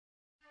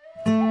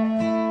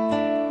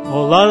A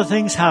lot of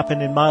things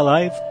happened in my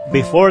life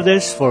before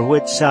this for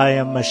which I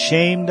am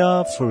ashamed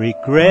of, for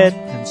regret,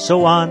 and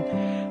so on,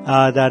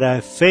 that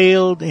I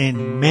failed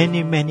in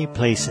many, many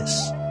places.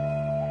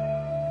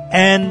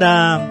 And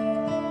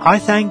I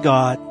thank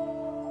God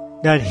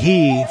that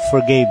He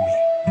forgave me.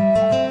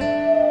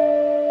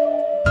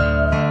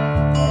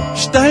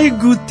 Stay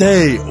good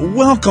day.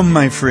 Welcome,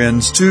 my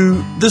friends,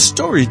 to The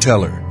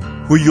Storyteller,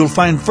 where you'll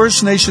find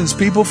First Nations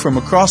people from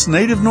across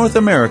native North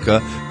America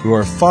who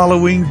are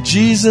following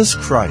Jesus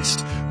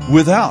Christ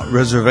without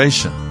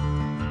reservation.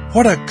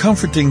 What a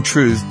comforting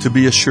truth to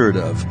be assured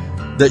of,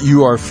 that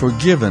you are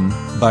forgiven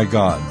by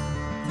God.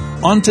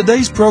 On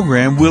today's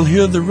program, we'll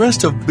hear the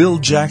rest of Bill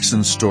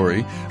Jackson's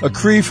story, a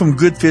Cree from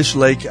Goodfish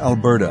Lake,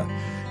 Alberta.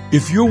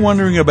 If you're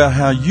wondering about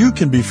how you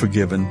can be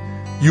forgiven,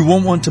 you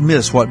won't want to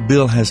miss what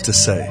Bill has to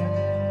say.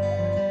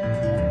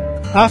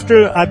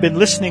 After I've been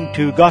listening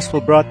to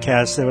gospel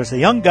broadcasts, there was a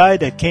young guy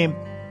that came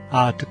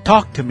to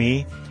talk to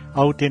me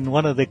out in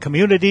one of the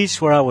communities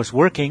where I was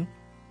working.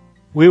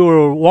 We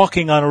were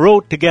walking on a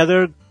road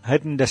together,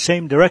 heading the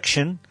same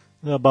direction,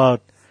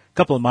 about a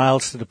couple of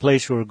miles to the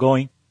place we were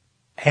going,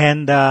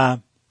 and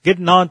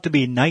getting on to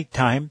be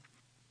nighttime.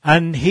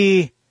 And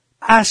he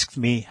asked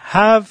me,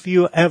 have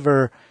you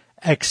ever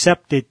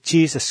accepted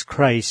Jesus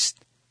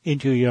Christ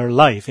into your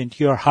life,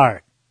 into your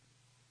heart?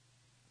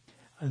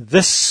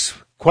 This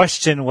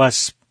question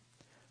was,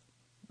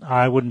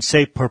 I wouldn't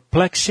say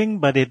perplexing,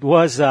 but it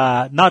was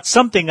not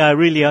something I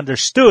really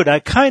understood. I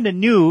kind of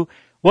knew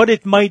what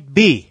it might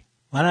be.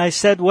 And I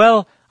said,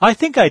 well, I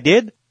think I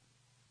did.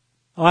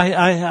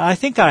 I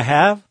think I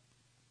have.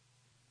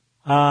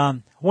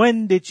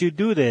 When did you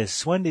do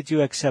this? When did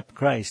you accept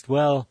Christ?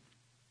 Well,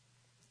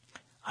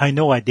 I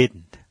know I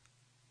didn't.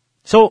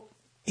 So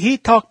he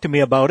talked to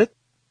me about it,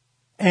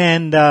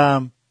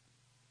 and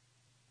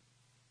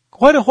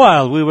quite a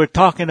while we were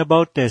talking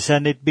about this,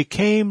 and it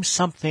became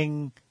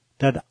something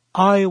that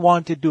I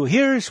want to do.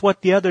 Here's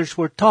what the others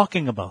were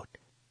talking about.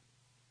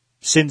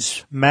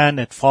 Since man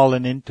had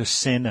fallen into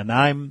sin, and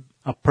I'm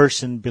a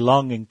person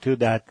belonging to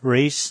that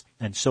race,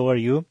 and so are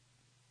you,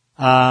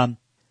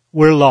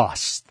 we're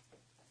lost.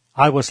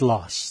 I was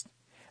lost.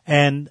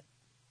 And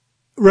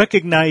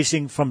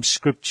recognizing from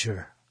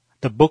Scripture,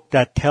 the book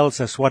that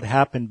tells us what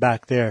happened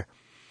back there,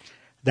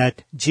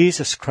 that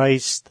Jesus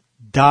Christ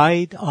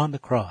died on the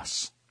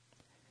cross,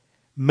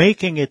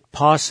 making it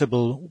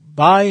possible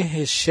by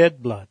His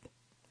shed blood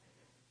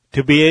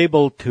to be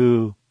able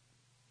to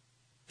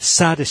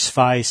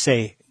satisfy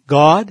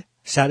God,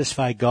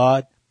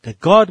 that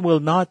God will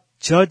not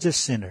judge a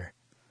sinner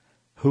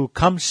who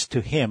comes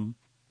to Him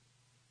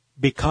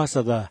because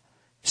of the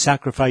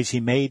sacrifice He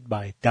made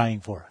by dying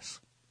for us.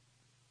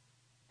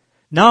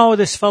 Now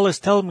this fellow is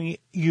telling me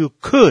you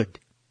could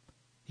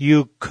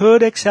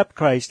accept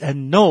Christ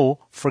and know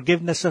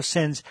forgiveness of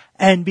sins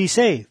and be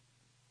saved.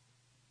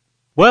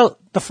 Well,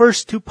 the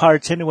first two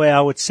parts anyway,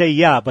 I would say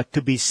yeah, but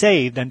to be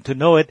saved and to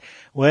know it,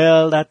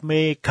 well, that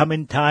may come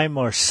in time,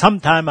 or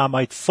sometime I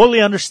might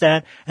fully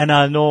understand and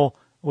I'll know,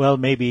 well,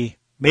 maybe.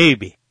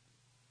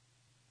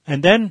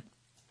 And then,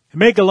 to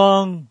make a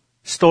long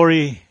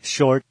story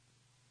short,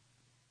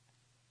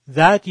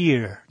 that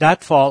year,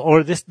 that fall,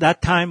 or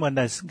that time when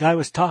this guy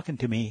was talking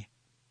to me,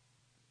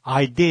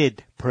 I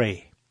did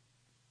pray.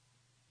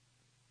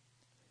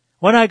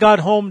 When I got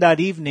home that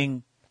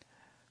evening,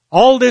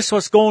 all this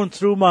was going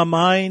through my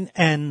mind,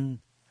 and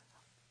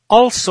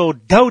also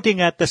doubting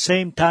at the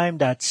same time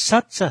that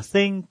such a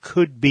thing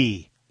could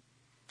be,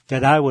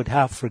 that I would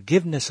have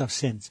forgiveness of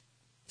sins.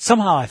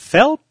 Somehow I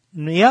felt,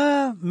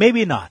 yeah,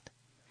 maybe not.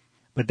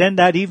 But then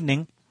that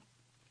evening,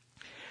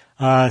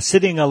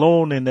 sitting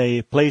alone in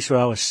the place where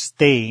I was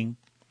staying,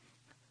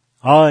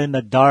 all in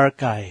the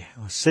dark, I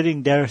was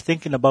sitting there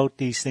thinking about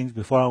these things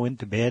before I went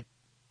to bed.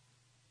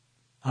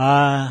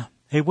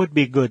 It would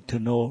be good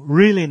to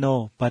really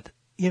know, but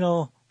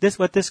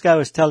what this guy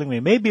was telling me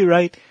may be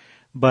right,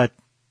 but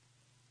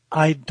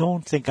I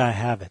don't think I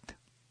have it.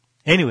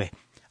 Anyway,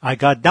 I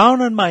got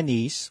down on my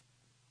knees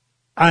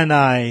and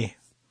I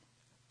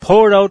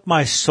poured out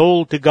my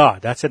soul to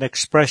God. That's an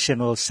expression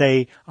we'll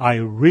say, I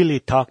really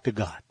talked to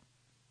God.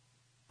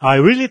 I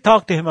really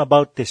talked to Him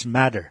about this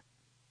matter.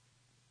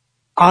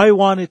 I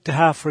wanted to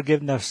have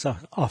forgiveness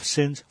of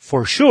sins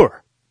for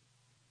sure.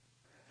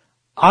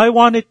 I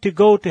wanted to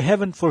go to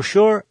heaven for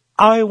sure.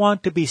 I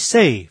want to be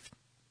saved.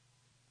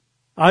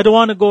 I don't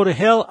want to go to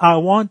hell. I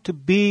want to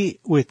be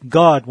with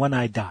God when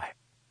I die.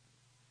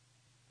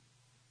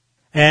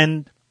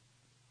 And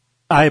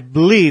I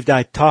believed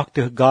I talked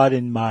to God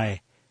in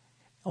my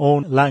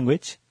own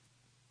language.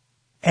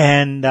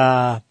 And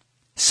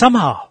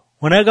somehow,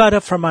 when I got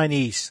up from my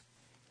knees,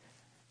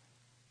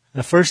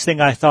 the first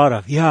thing I thought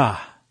of,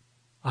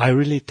 I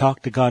really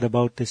talked to God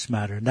about this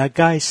matter. And that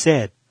guy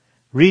said,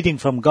 reading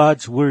from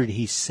God's Word,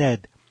 he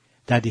said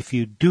that if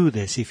you do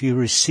this, if you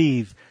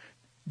receive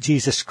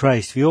Jesus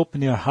Christ, if you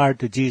open your heart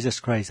to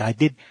Jesus Christ, I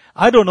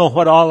don't know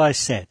what all I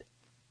said.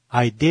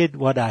 I did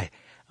what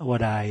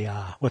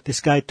this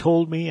guy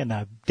told me, and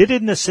I did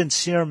it in a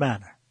sincere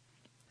manner.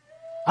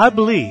 I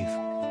believe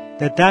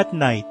that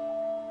night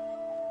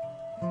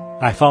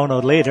I found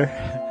out later,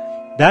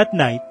 that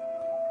night,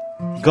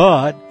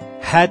 God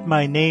had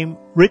my name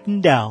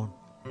written down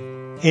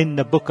in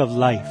the book of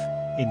life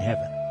in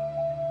heaven.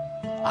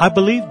 I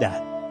believe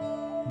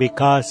that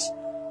because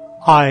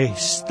I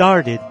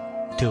started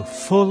to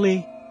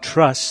fully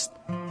trust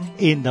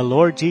in the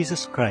Lord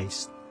Jesus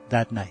Christ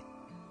that night.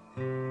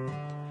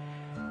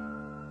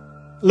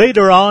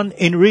 Later on,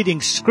 in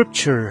reading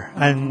Scripture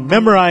and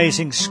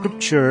memorizing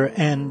Scripture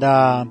and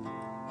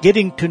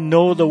getting to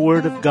know the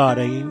Word of God,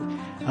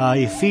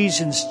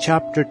 Ephesians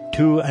chapter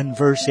 2 and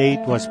verse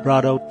 8 was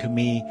brought out to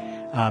me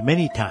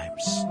many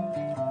times.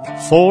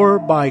 For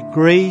by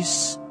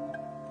grace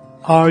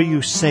are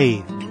you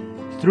saved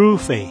through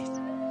faith,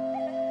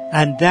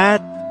 and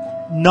that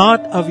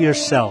not of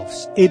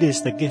yourselves, it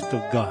is the gift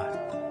of God.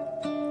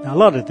 Now, a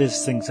lot of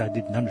these things I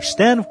didn't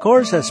understand, of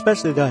course,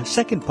 especially the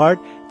second part,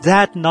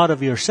 that not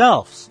of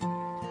yourselves.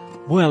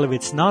 Well, if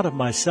it's not of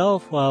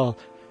myself, well,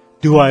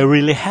 do I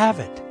really have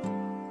it?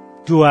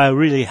 Do I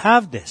really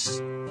have this?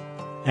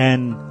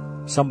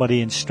 And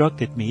somebody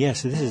instructed me,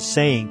 yes, this is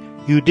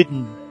saying you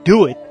didn't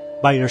do it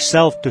by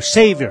yourself to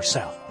save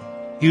yourself.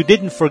 You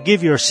didn't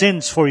forgive your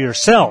sins for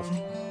yourself.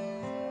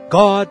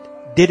 God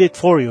did it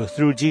for you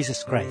through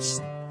Jesus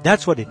Christ.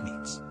 That's what it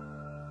means.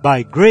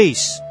 By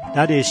grace,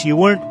 that is, you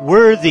weren't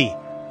worthy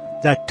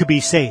that to be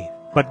saved,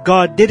 but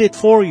God did it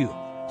for you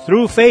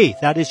through faith.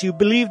 That is, you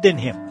believed in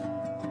Him.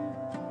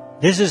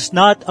 This is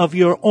not of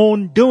your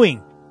own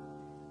doing.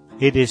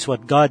 It is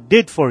what God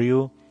did for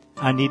you,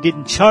 and He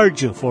didn't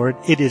charge you for it.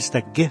 It is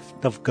the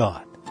gift of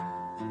God.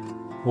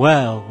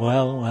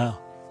 Well.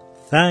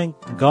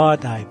 Thank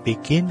God I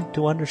begin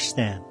to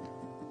understand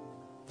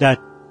that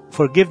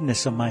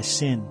forgiveness of my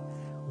sin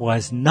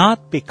was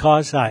not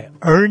because I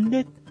earned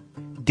it,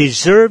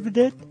 deserved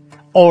it,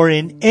 or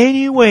in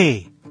any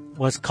way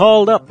was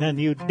called up and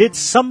you did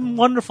some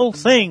wonderful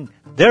thing,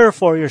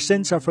 therefore your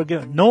sins are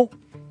forgiven. No.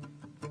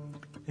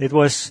 It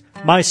was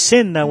my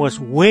sin that was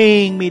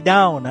weighing me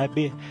down. I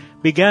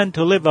began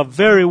to live a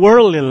very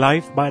worldly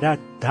life by that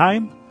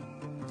time,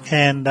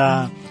 and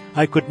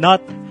I could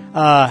not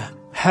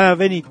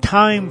have any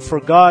time for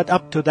God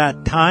up to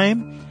that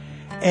time,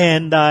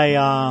 and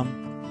a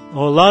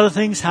lot of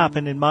things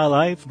happened in my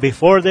life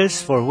before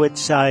this for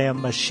which I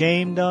am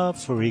ashamed of,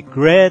 for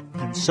regret,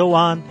 and so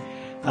on,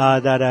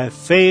 that I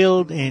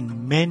failed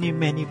in many,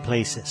 many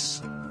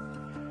places.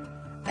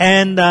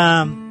 And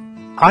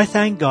I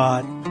thank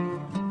God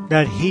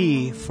that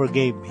He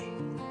forgave me.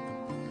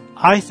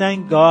 I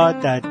thank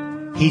God that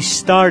He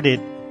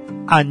started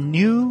a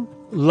new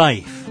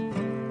life,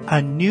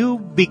 a new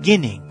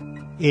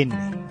beginning in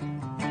me.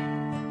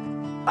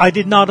 I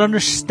did not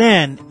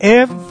understand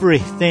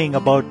everything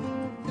about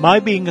my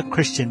being a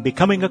Christian,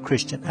 becoming a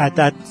Christian at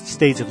that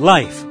stage of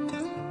life.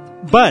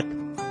 But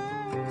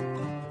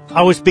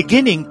I was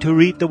beginning to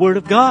read the Word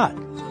of God.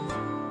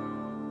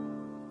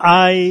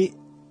 I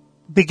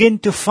begin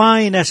to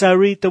find as I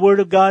read the Word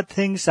of God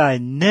things I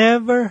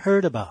never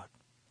heard about.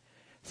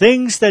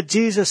 Things that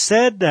Jesus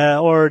said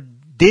or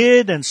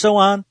did and so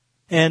on.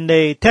 And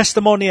the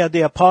testimony of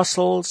the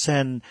apostles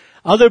and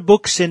other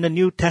books in the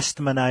New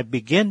Testament I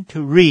begin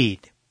to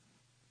read.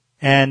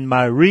 And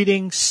my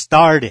reading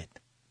started.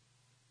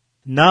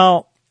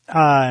 Now,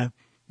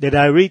 did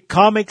I read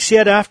comics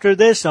yet after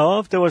this? Oh,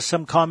 if there was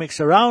some comics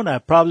around, I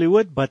probably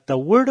would. But the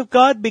Word of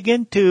God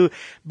began to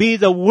be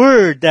the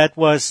Word that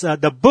was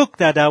the book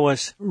that I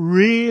was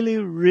really,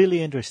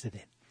 really interested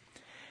in.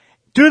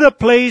 To the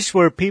place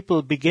where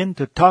people begin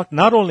to talk,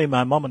 not only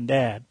my mom and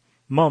dad,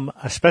 mom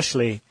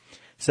especially,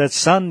 said,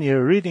 son,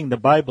 you're reading the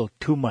Bible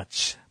too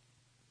much.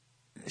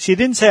 She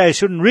didn't say I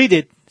shouldn't read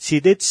it. She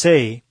did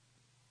say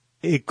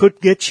it could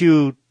get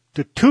you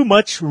to too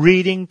much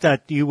reading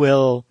that you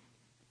will,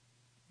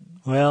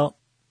 well,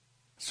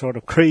 sort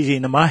of crazy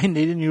in the mind.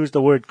 They didn't use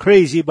the word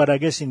crazy, but I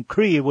guess in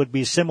Cree it would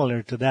be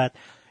similar to that.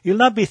 You'll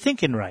not be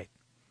thinking right.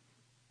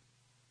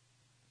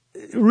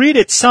 Read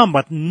it some,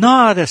 but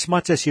not as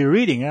much as you're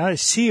reading. I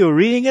see you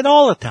reading it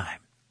all the time.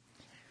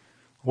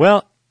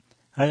 Well,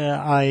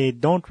 I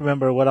don't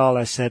remember what all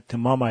I said to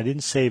Mom. I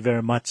didn't say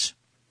very much,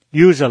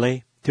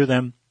 usually, to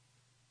them.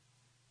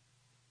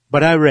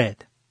 But I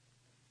read.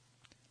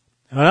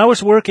 When I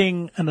was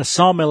working in a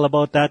sawmill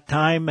about that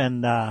time,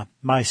 and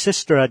my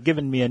sister had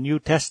given me a New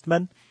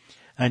Testament,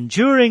 and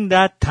during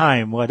that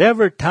time,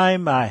 whatever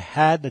time I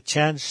had the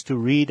chance to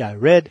read, I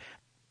read,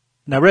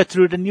 and I read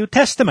through the New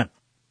Testament.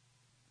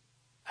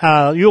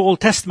 The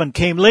Old Testament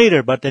came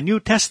later, but the New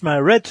Testament I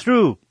read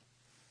through,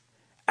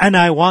 and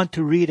I want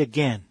to read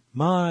again.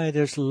 My,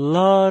 there's a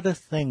lot of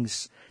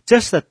things.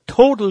 Just a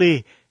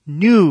totally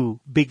new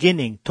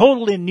beginning,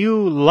 totally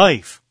new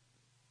life,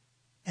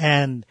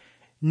 and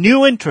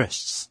new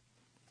interests,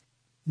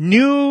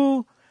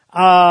 new,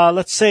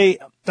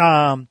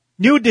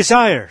 new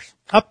desires.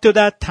 Up to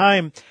that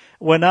time,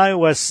 when I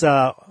was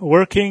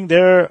working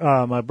there,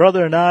 my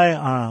brother and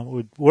I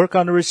would work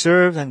on the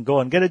reserve and go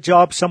and get a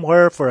job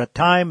somewhere for a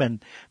time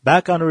and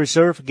back on the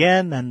reserve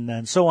again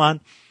and so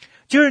on.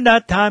 During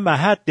that time, I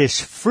had this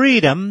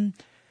freedom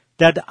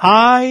that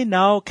I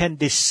now can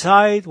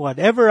decide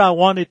whatever I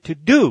wanted to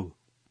do.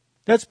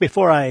 That's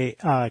before I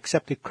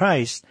accepted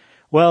Christ.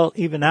 Well,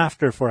 even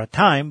after for a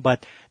time,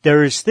 but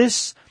there is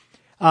this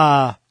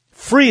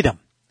freedom.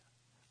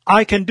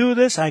 I can do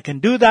this, I can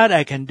do that,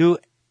 I can do,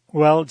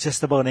 well,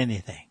 just about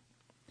anything.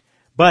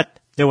 But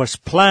there was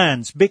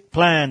plans, big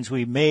plans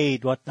we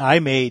made, what I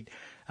made,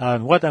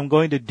 what I'm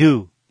going to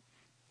do.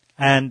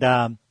 And,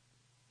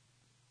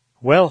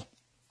 well,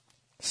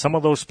 some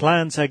of those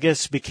plans, I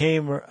guess,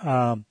 became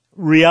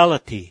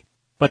reality.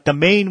 But the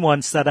main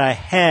ones that I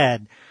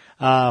had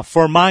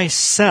for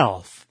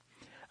myself,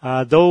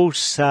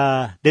 those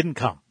didn't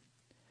come.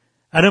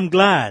 And I'm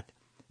glad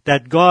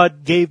that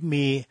God gave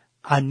me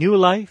a new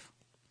life,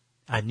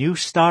 a new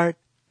start,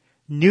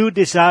 new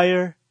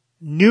desire,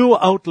 new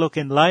outlook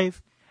in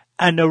life,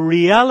 and a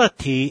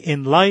reality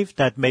in life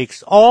that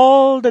makes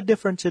all the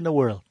difference in the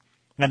world.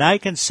 And I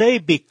can say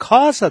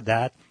because of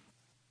that,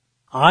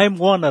 I'm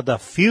one of the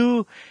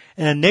few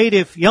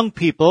native young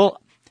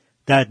people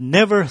that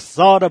never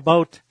thought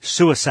about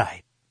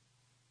suicide.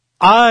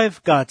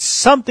 I've got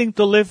something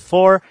to live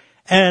for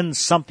and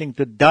something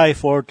to die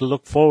for, to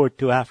look forward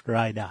to after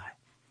I die.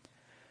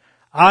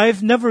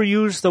 I've never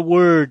used the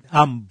word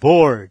I'm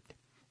bored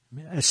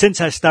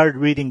since I started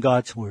reading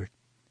God's Word.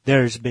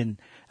 There's been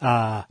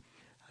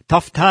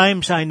tough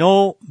times, I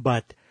know,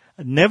 but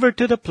never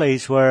to the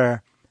place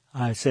where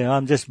I say,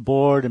 I'm just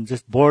bored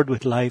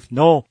with life.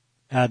 No,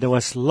 there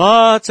was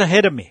lots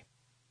ahead of me.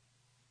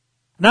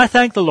 And I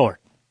thank the Lord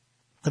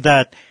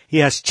that He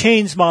has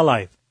changed my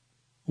life.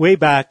 Way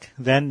back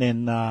then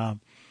in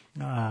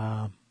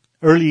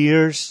early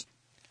years,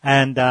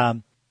 and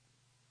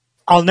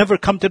I'll never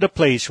come to the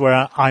place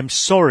where I'm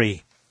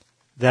sorry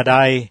that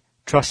I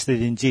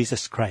trusted in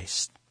Jesus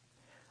Christ.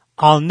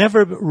 I'll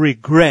never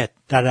regret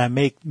that I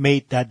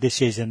made that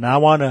decision. I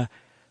want to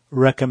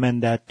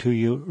recommend that to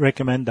you,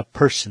 recommend the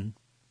person,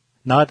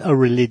 not a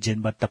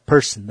religion, but the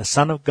person, the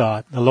Son of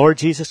God, the Lord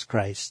Jesus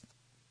Christ,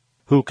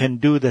 who can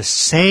do the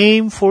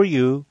same for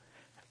you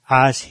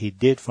as He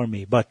did for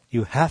me. But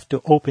you have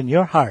to open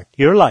your heart,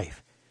 your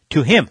life,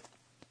 to Him.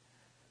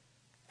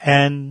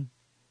 And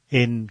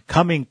in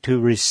coming to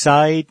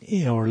reside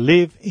or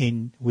live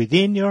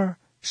within your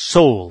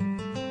soul,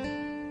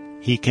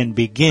 He can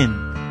begin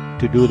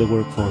to do the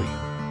work for you.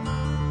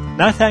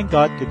 And I thank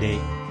God today,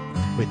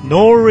 with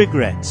no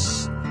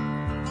regrets.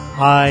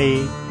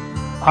 I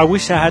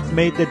wish I had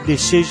made the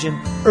decision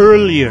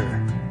earlier.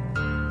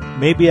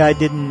 Maybe I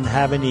didn't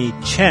have any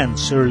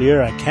chance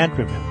earlier, I can't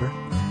remember.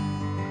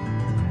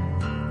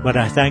 But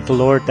I thank the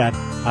Lord that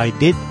I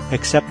did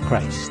accept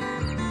Christ.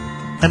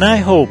 And I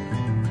hope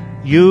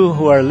you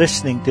who are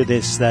listening to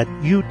this, that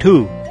you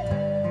too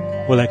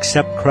will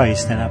accept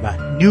Christ and have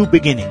a new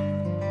beginning.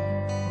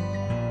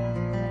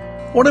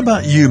 What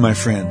about you, my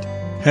friend?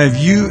 Have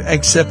you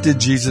accepted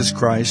Jesus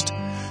Christ?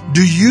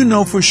 Do you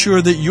know for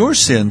sure that your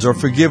sins are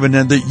forgiven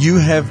and that you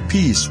have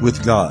peace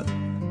with God?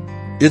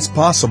 It's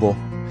possible.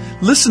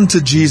 Listen to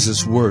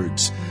Jesus'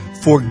 words.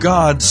 For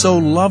God so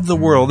loved the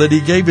world that He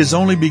gave His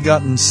only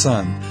begotten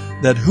Son,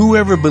 that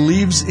whoever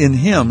believes in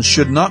Him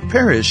should not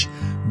perish,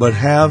 but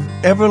have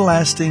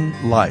everlasting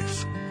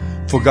life.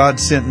 For God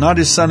sent not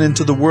His Son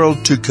into the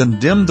world to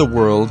condemn the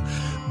world,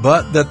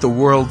 but that the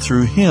world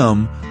through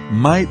Him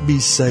might be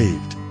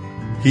saved.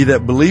 He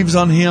that believes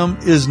on Him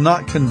is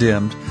not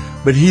condemned,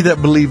 but he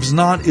that believes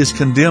not is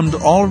condemned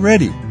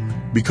already,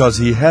 because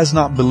he has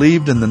not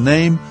believed in the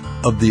name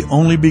of the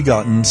only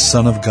begotten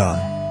Son of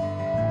God.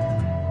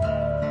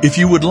 If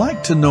you would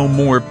like to know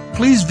more,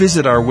 please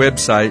visit our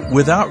website,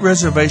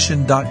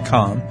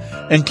 withoutreservation.com,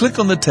 and click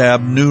on the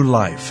tab New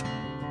Life.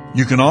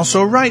 You can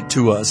also write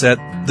to us at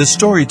The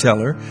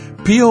Storyteller,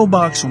 P.O.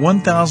 Box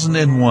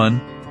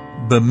 1001,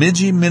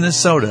 Bemidji,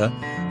 Minnesota,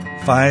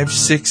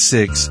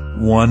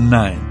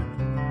 56619.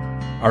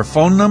 Our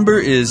phone number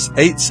is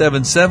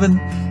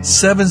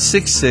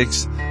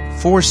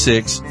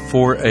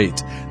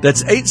 877-766-4648.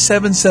 That's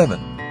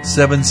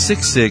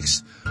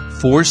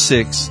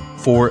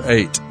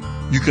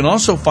 877-766-4648. You can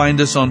also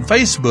find us on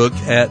Facebook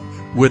at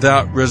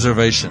Without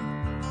Reservation.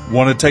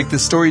 Want to take The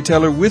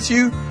Storyteller with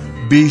you?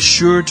 Be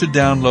sure to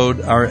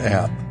download our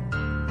app.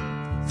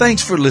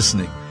 Thanks for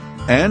listening.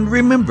 And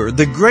remember,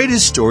 the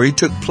greatest story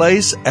took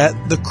place at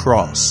the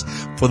cross.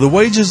 For the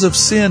wages of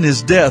sin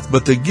is death,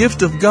 but the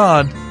gift of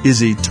God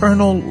is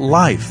eternal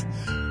life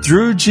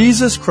through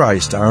Jesus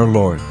Christ our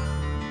Lord.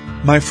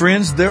 My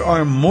friends, there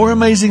are more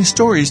amazing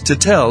stories to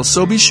tell,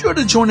 so be sure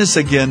to join us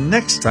again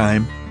next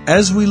time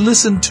as we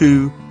listen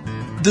to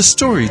The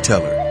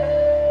Storyteller.